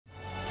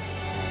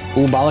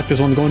Ooh, Ballack, this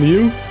one's going to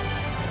you.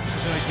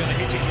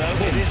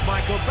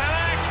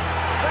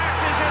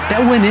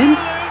 That went in?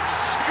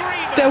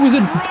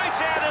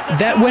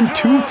 That went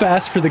too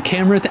fast for the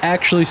camera to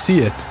actually see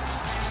it.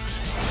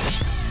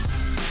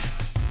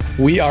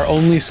 We are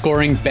only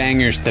scoring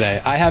bangers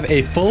today. I have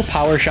a full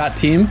Powershot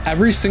team.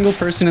 Every single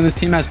person in this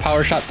team has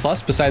Powershot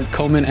Plus besides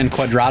Coman and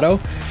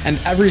Cuadrado, and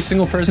every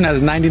single person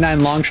has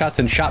 99 long shots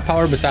and shot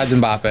power besides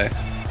Mbappe.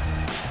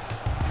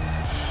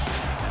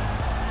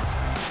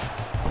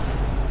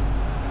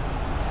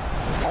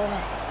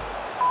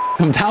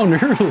 I'm down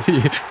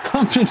early.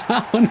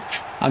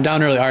 I'm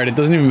down early. All right, it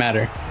doesn't even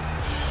matter.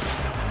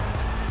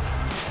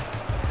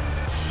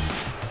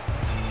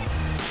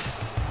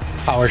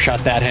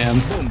 Powershot that Hamm.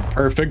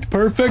 Perfect,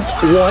 perfect.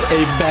 What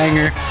a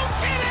banger.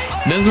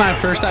 This is my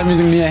first time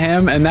using Mia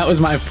Hamm, and that was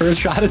my first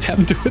shot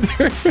attempt with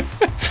her.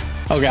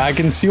 Okay, I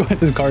can see why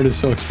this card is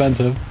so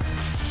expensive.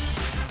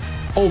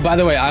 Oh, by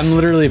the way, I'm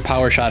literally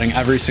power shotting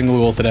every single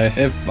goal today.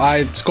 If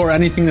I score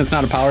anything that's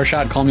not a power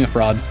shot, call me a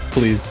fraud,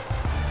 please.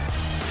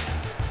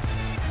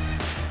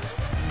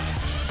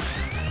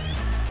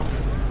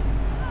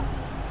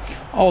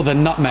 Oh, the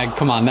nutmeg.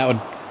 Come on, that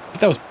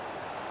was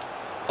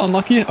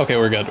unlucky. Okay,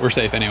 we're good. We're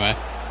safe anyway.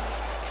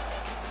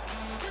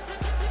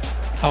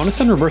 I want to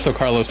send Roberto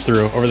Carlos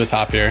through over the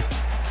top here.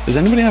 Does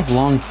anybody have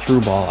long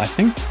through ball? I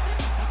think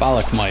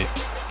Ballack might.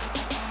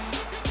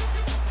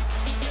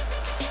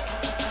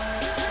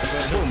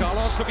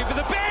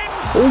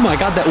 Oh my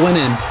god, that went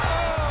in.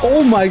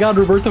 Oh my god,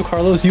 Roberto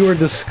Carlos, you are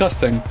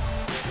disgusting.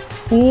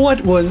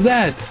 What was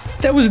that?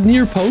 That was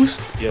near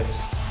post?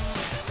 Yes.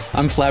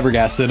 I'm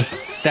flabbergasted.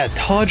 That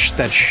touch,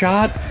 that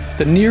shot,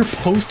 the near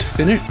post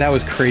finish, that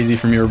was crazy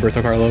from you,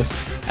 Roberto Carlos.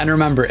 And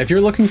remember, if you're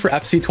looking for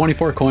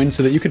FC24 coins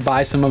so that you could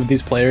buy some of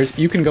these players,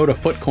 you can go to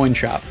Foot Coin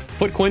Shop.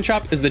 Foot Coin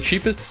Shop is the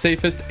cheapest,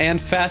 safest,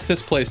 and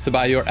fastest place to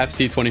buy your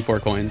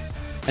FC24 coins.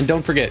 And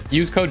don't forget,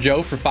 use code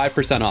Joe for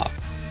 5% off.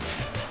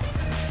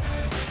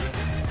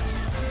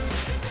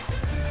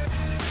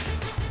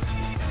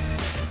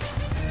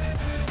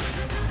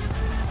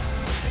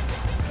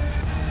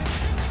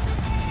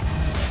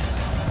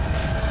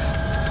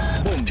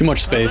 Too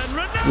much space.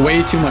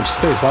 Way too much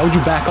space. Why would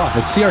you back off?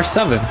 It's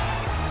CR7.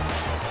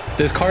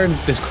 This card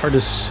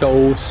is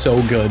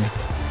so good.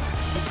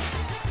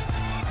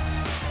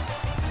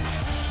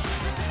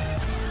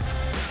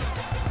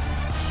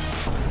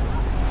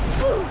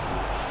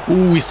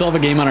 Ooh, we still have a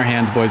game on our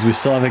hands, boys. We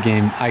still have a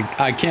game.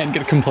 I can't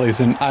get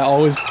complacent. I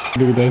always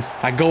do this.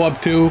 I go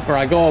up 2 or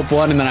I go up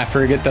 1 and then I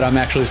forget that I'm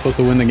actually supposed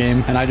to win the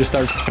game and I just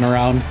start f***ing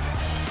around.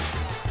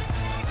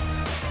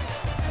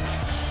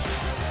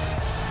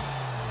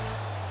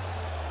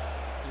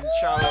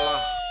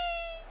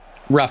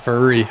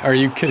 Referee, are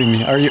you kidding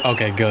me? Are you?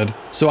 Okay, good.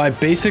 So I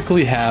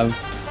basically have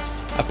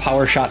a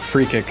power shot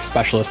free kick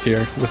specialist here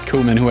with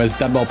Koeman, who has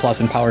dead ball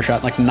plus and power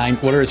shot like 9.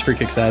 What are his free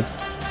kick stats?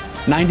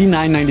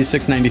 99,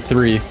 96,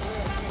 93.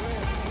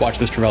 Watch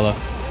this, Travella.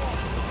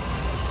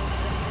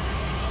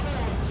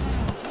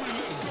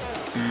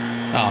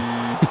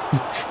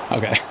 Oh,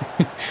 okay.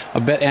 A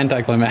bit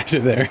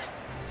anticlimactic there.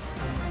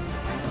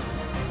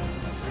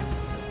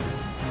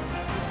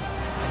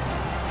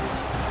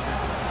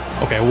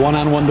 Okay,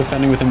 one-on-one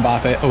defending with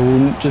Mbappe.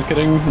 Oh, just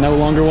kidding. No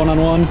longer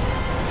one-on-one.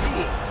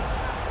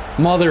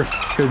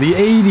 Motherfucker, the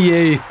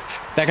 88th.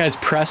 That guy's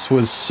press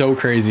was so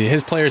crazy.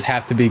 His players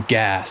have to be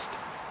gassed.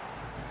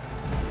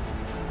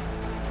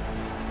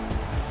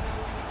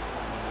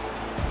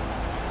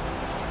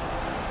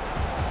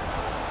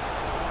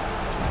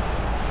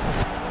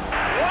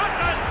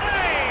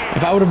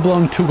 If I would have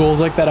blown 2 goals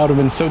like that, I would have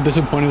been so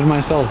disappointed in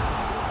myself.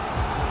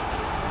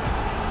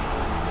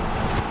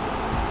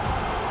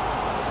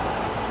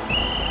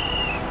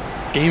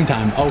 Game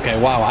time. Okay,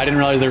 wow. I didn't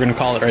realize they were going to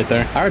call it right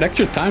there. All right,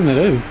 extra time it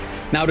is.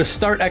 Now, to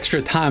start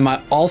extra time, I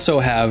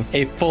also have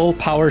a full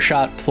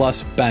Powershot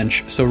Plus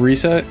bench. So,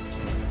 Reset,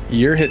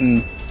 you're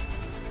hitting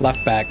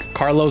left back.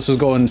 Carlos is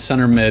going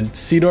center mid.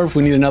 Seedorf,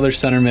 we need another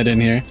center mid in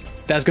here.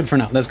 That's good for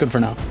now. That's good for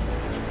now.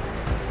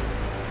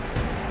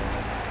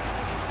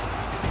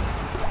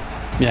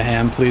 Yeah,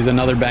 Hamm, please.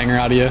 Another banger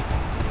out of you.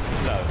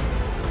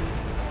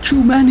 No.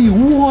 Too many.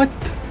 What?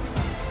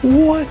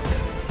 What?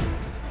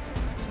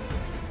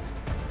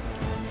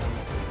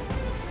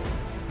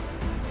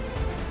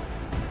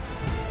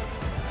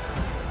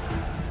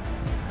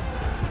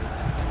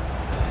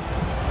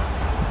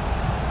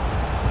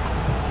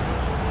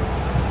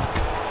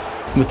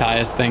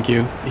 Matthias, thank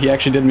you. He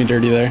actually did me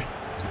dirty there.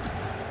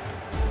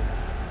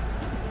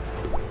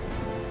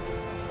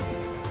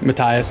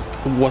 Matthias,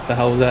 what the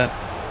hell was that?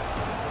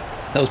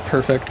 That was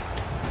perfect.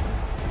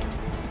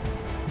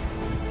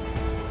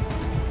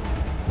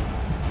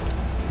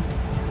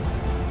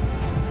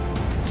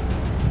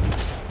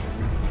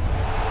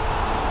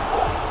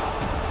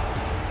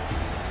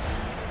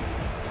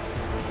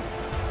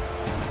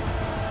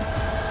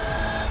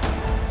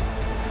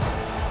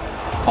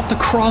 Off the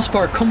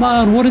crossbar, come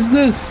on, what is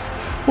this?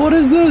 What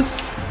is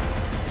this?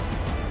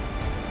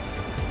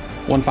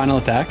 One final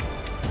attack.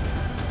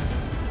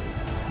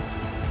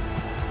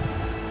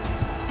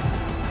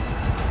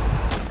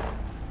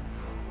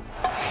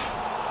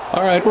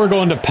 All right, we're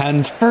going to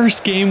pens.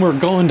 First game, we're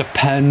going to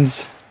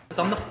pens.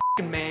 I'm the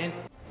f***ing man.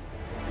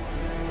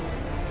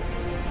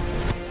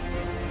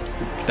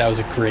 That was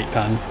a great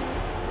pen.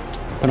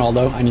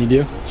 Ronaldo, I need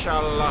you.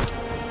 Inshallah.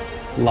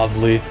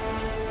 Lovely.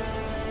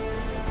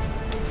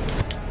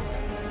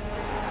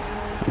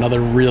 Another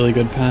really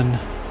good pen.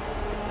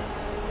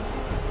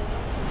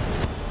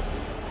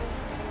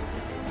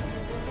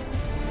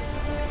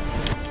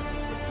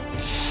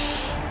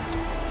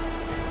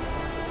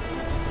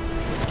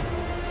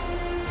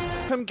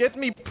 Come get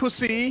me,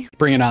 pussy.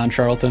 Bring it on,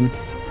 Charlton.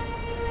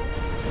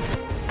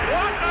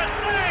 What a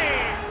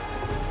save!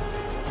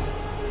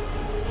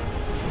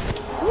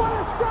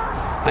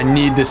 I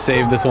need to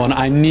save this one.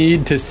 I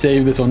need to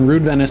save this one.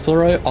 Ruud van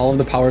Nistelrooy, all of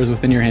the power is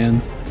within your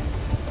hands.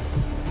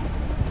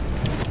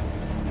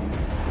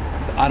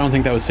 I don't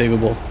think that was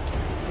savable.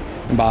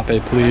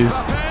 Mbappe,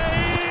 please.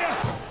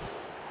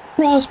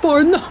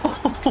 Crossbar, no!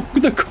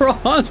 The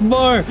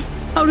crossbar!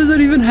 How does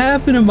that even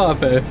happen,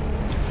 Mbappe?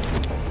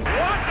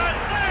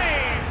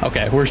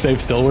 Okay, we're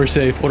safe still, we're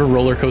safe. What a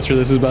roller coaster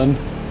this has been.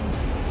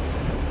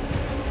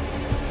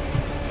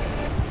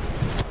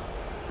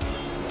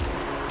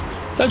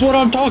 That's what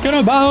I'm talking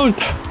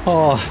about!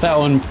 Oh, that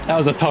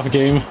was a tough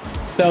game.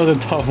 That was a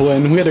tough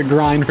win. We had to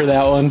grind for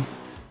that one.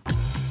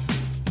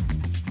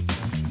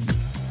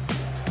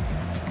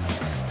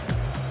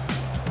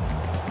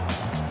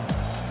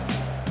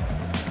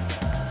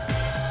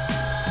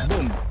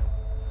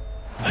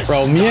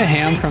 Bro, Mia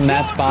Hamm from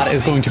that spot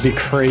is going to be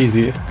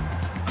crazy.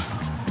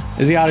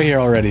 Is he out of here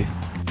already?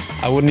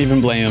 I wouldn't even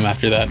blame him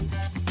after that.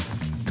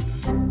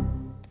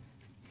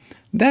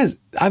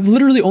 I've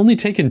literally only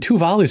taken 2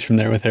 volleys from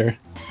there with her.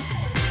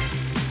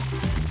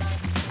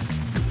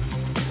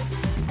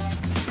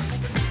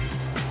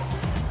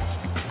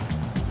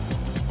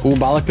 Ooh,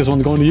 Ballack, this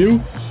one's going to you.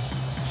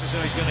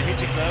 So he's going to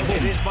hit it though.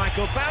 It is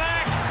Michael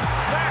Ballack.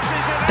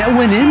 That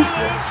went in?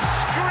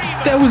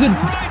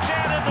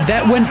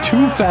 That went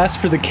too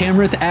fast for the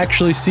camera to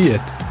actually see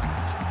it.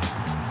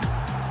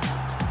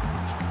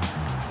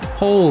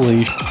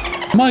 Holy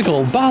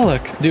Michael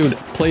Ballack. Dude,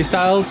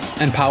 playstyles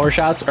and power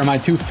shots are my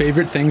 2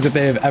 favorite things that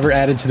they have ever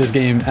added to this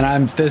game,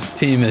 and this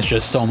team is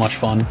just so much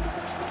fun.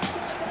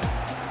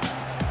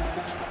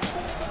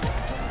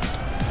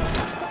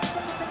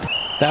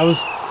 That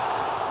was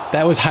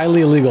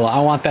highly illegal. I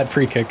want that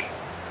free kick.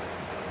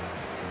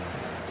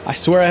 I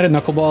swear I had a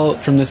knuckleball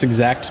from this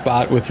exact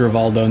spot with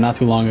Rivaldo not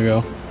too long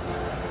ago.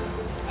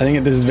 I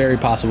think this is very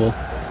possible.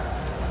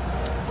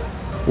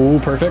 Ooh,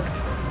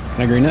 perfect.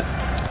 Can I green it?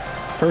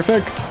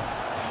 Perfect.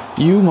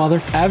 You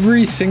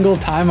every single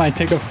time I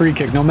take a free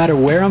kick, no matter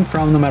where I'm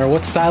from, no matter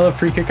what style of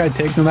free kick I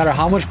take, no matter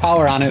how much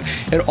power on it,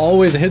 it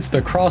always hits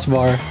the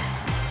crossbar.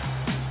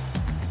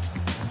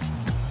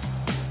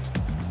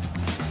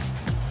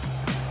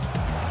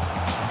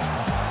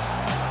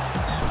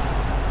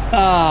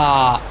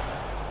 Ah.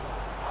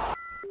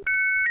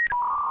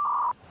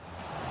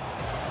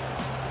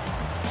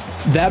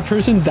 That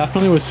person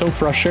definitely was so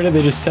frustrated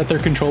they just set their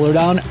controller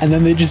down and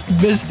then they just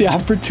missed the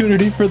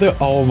opportunity for the...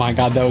 Oh my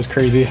god, that was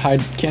crazy. I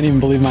can't even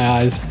believe my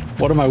eyes.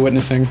 What am I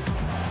witnessing?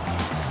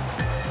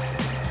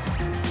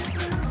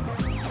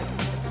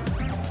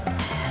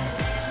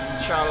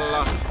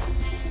 Inshallah.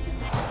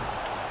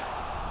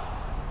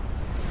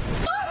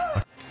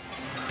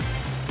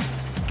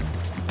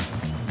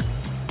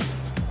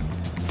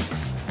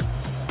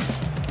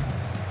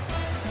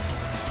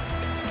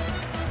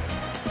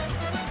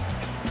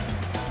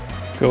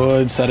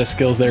 Good set of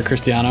skills there,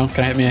 Cristiano.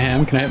 Can I hit me a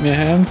ham? Can I hit me a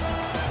ham?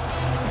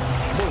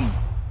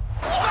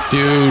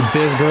 Dude,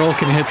 this girl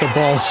can hit the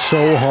ball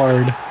so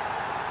hard.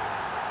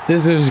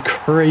 This is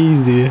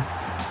crazy.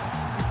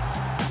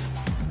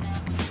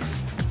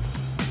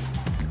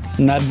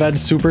 Nedved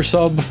super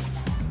sub.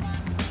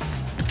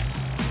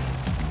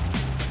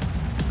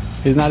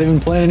 He's not even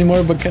playing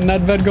anymore, but can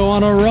Nedved go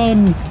on a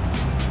run?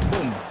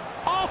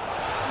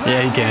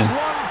 Yeah, he can.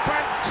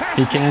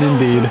 He can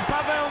indeed.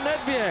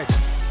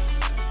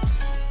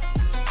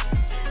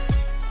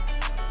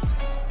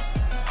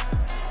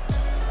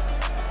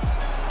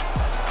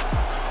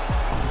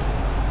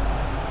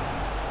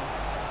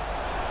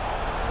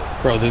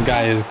 Bro, this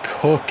guy is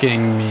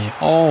cooking me.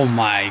 Oh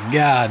my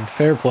god,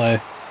 fair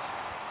play.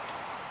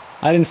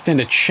 I didn't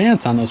stand a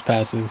chance on those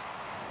passes.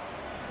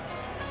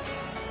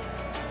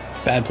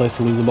 Bad place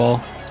to lose the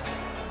ball.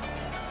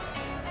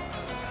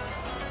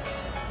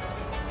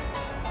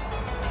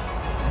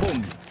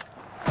 Boom.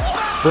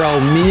 Bro,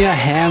 Mia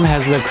Hamm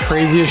has the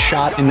craziest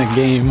shot in the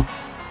game.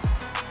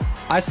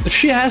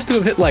 She has to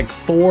have hit like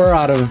 4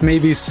 out of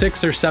maybe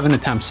 6 or 7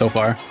 attempts so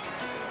far.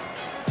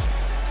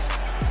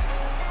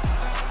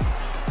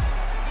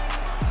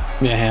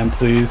 Mia Hamm,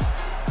 please.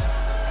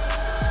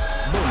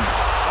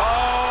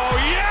 Oh,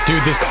 yeah!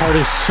 Dude, this card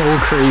is so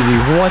crazy.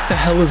 What the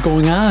hell is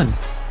going on?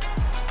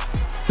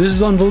 This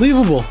is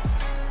unbelievable.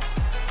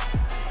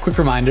 Quick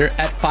reminder,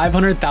 at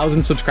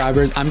 500,000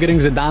 subscribers, I'm getting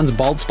Zidane's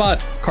bald spot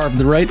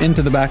carved right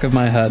into the back of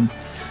my head.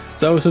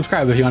 So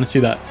subscribe if you want to see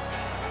that.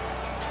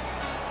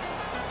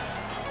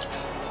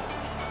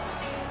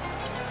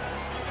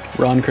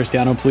 Run,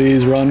 Cristiano,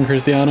 please. Run,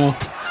 Cristiano.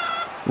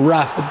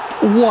 Ref.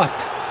 What?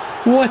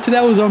 What?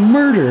 That was a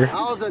murder.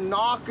 That was a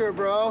knocker,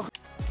 bro.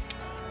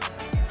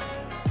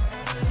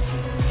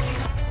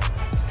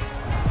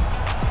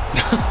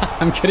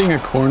 I'm getting a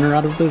corner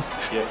out of this?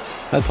 Yes.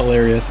 That's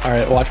hilarious. All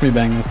right, watch me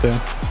bang this too.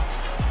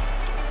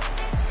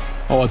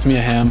 Oh, it's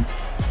Mia Hamm.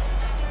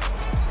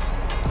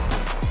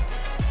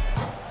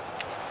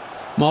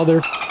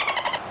 Mother.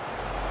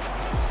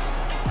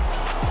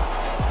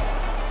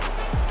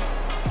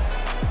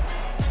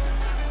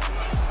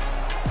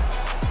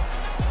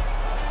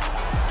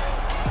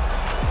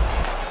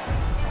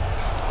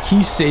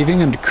 He's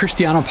saving a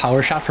Cristiano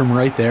power shot from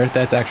right there.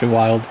 That's actually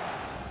wild.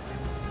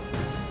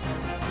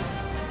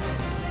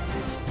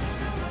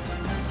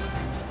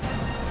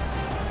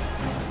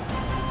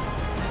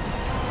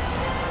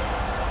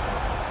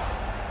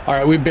 All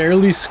right, we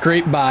barely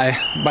scraped by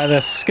the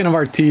skin of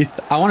our teeth.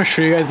 I want to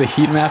show you guys the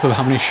heat map of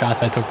how many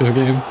shots I took this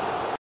game.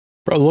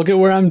 Bro, look at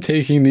where I'm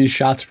taking these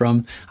shots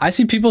from. I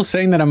see people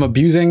saying that I'm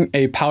abusing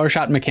a power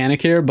shot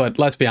mechanic here, but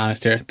let's be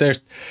honest here.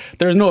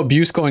 There's no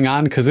abuse going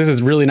on because this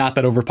is really not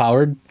that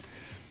overpowered.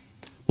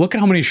 Look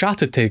at how many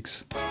shots it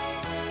takes.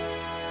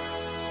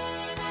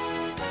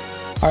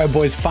 All right,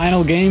 boys,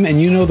 final game,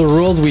 and you know the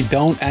rules. We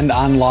don't end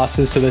on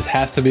losses, so this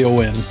has to be a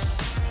win.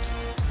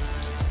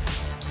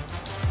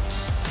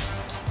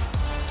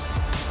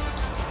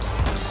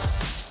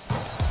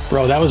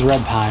 Bro, that was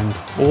red timed.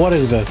 What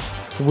is this?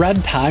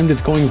 Red timed,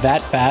 it's going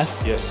that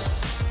fast? Yes.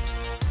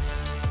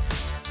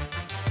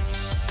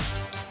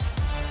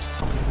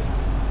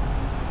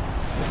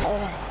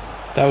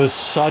 That was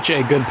such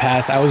a good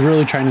pass. I was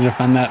really trying to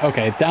defend that.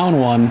 Okay, down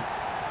one.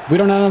 We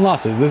don't have any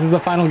losses. This is the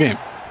final game.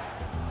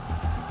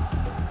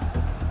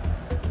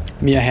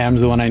 Mia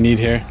Hamm's the one I need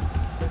here.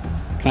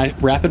 Can I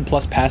rapid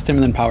plus past him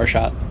and then power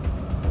shot?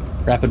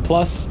 Rapid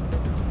plus.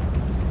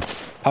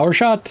 Power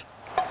shot.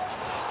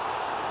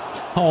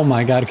 Oh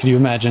my God, could you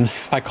imagine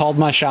if I called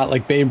my shot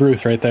like Babe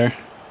Ruth right there?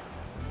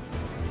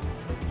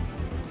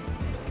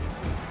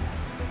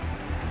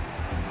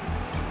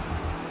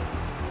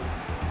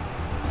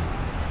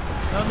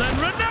 And then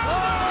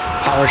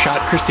Ronaldo! Power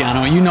shot,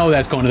 Cristiano. You know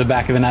that's going to the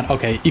back of the net.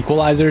 Okay,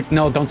 equalizer.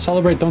 No, don't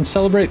celebrate. Don't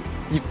celebrate.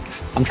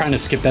 I'm trying to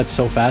skip that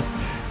so fast.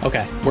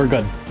 Okay, we're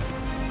good.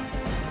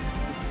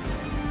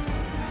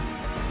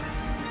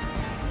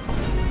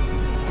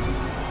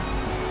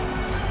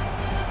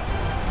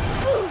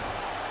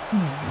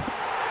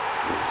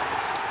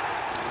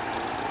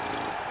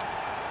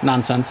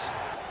 Nonsense.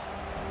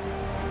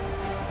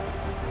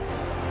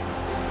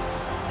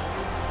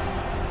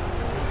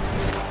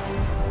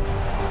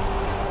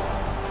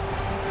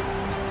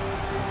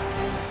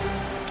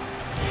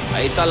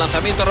 Ahí está el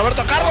lanzamiento,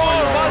 Roberto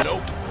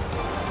Carlos.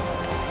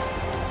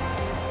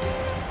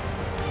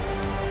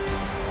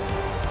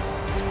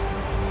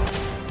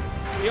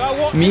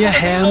 Mia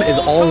Hamm is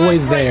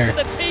always there.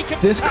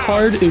 This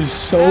card is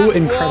so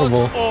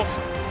incredible.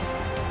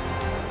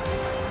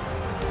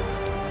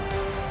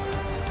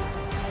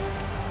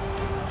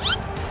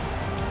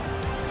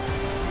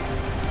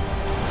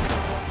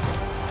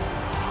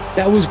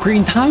 That was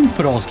green timed,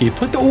 Podolski.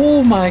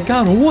 Oh my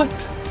God, what?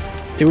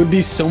 It would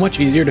be so much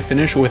easier to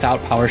finish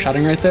without power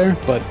shotting right there,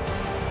 but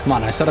come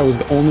on, I said I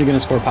was only gonna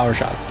score power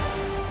shots.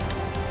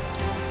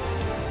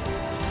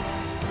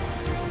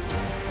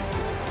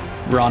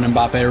 Run,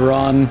 Mbappe,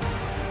 run.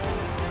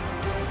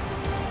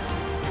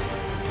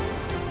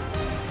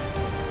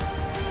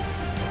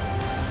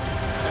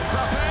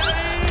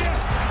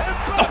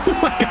 Oh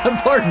my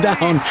God, bar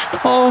down.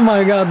 Oh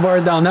my God, bar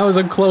down. That was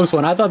a close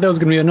one. I thought that was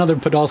gonna be another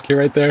Podolski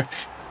right there.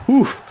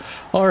 Whew.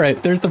 All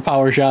right, there's the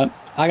power shot.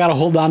 I gotta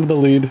hold on to the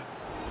lead.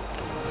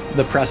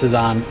 The press is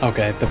on.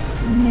 Okay,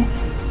 the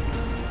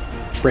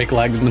break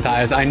legs,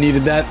 Matthias. I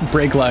needed that.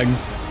 Break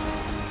legs.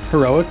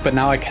 Heroic, but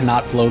now I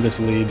cannot blow this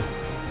lead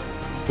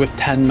with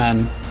 10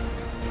 men.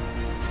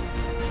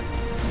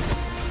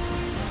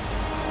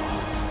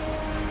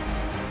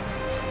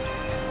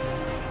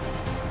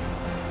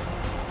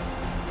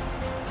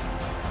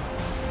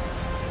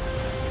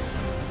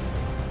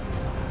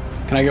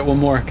 Can I get one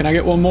more? Can I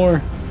get one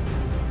more?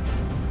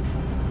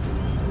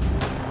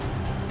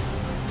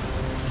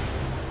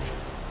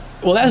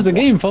 Well, that's the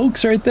game,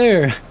 folks, right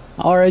there.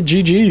 All right,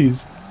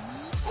 GG's.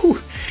 Whew.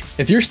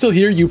 If you're still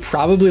here, you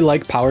probably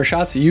like power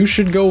shots. You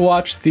should go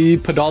watch the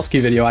Podolski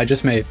video I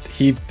just made.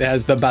 He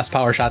has the best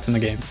power shots in the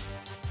game.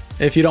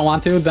 If you don't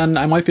want to, then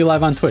I might be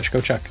live on Twitch.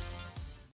 Go check.